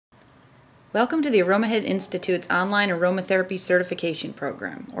Welcome to the Aromahead Institute's Online Aromatherapy Certification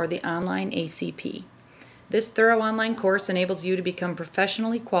Program, or the Online ACP. This thorough online course enables you to become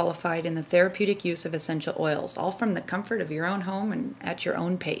professionally qualified in the therapeutic use of essential oils, all from the comfort of your own home and at your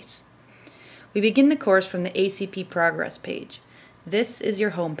own pace. We begin the course from the ACP Progress page. This is your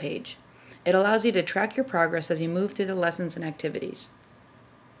home page. It allows you to track your progress as you move through the lessons and activities.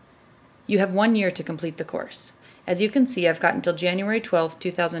 You have 1 year to complete the course. As you can see, I've got until January 12,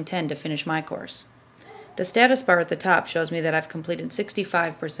 2010 to finish my course. The status bar at the top shows me that I've completed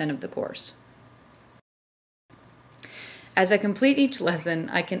 65% of the course. As I complete each lesson,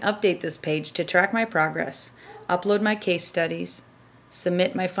 I can update this page to track my progress, upload my case studies,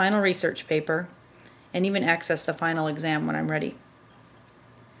 submit my final research paper, and even access the final exam when I'm ready.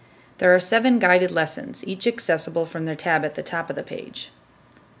 There are 7 guided lessons, each accessible from their tab at the top of the page.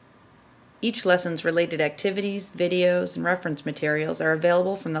 Each lesson's related activities, videos, and reference materials are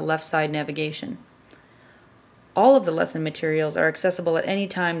available from the left side navigation. All of the lesson materials are accessible at any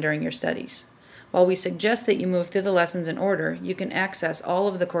time during your studies. While we suggest that you move through the lessons in order, you can access all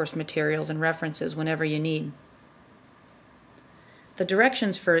of the course materials and references whenever you need. The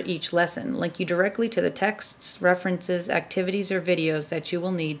directions for each lesson link you directly to the texts, references, activities, or videos that you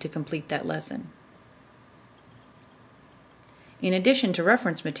will need to complete that lesson. In addition to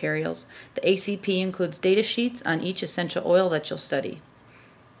reference materials, the ACP includes data sheets on each essential oil that you'll study.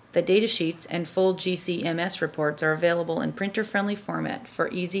 The data sheets and full GCMS reports are available in printer-friendly format for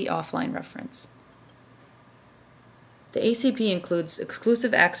easy offline reference. The ACP includes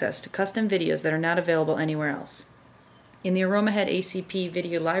exclusive access to custom videos that are not available anywhere else. In the Aromahead ACP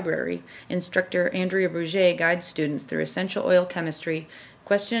video library, instructor Andrea Bouget guides students through essential oil chemistry,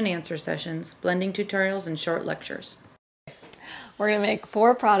 question and answer sessions, blending tutorials, and short lectures. We're going to make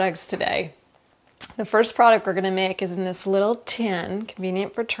 4 products today. The first product we're going to make is in this little tin,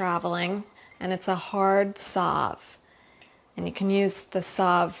 convenient for traveling, and it's a hard salve. And you can use the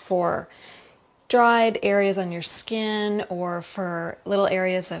salve for dried areas on your skin or for little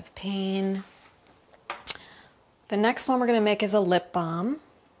areas of pain. The next one we're going to make is a lip balm.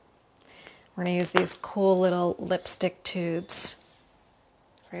 We're going to use these cool little lipstick tubes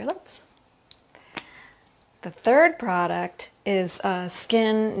for your lips. The third product is a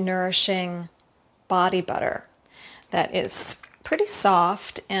skin nourishing body butter that is pretty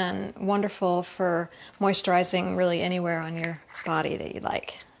soft and wonderful for moisturizing really anywhere on your body that you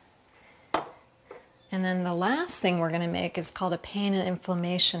like. And then the last thing we're going to make is called a pain and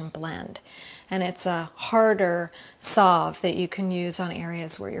inflammation blend. And it's a harder salve that you can use on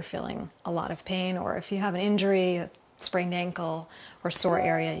areas where you're feeling a lot of pain, or if you have an injury, a sprained ankle, or sore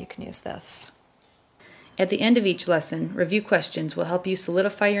area, you can use this. At the end of each lesson, review questions will help you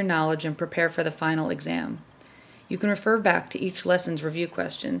solidify your knowledge and prepare for the final exam. You can refer back to each lesson's review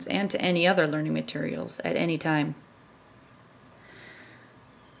questions and to any other learning materials at any time.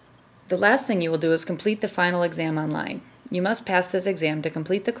 The last thing you will do is complete the final exam online. You must pass this exam to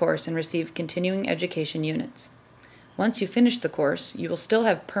complete the course and receive continuing education units. Once you finish the course, you will still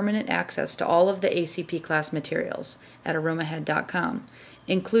have permanent access to all of the ACP class materials at aromahead.com,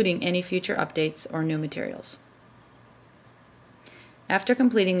 including any future updates or new materials. After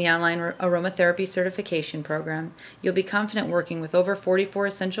completing the online aromatherapy certification program, you'll be confident working with over 44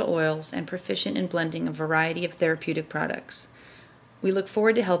 essential oils and proficient in blending a variety of therapeutic products. We look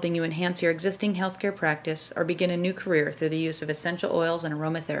forward to helping you enhance your existing healthcare practice or begin a new career through the use of essential oils and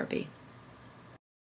aromatherapy.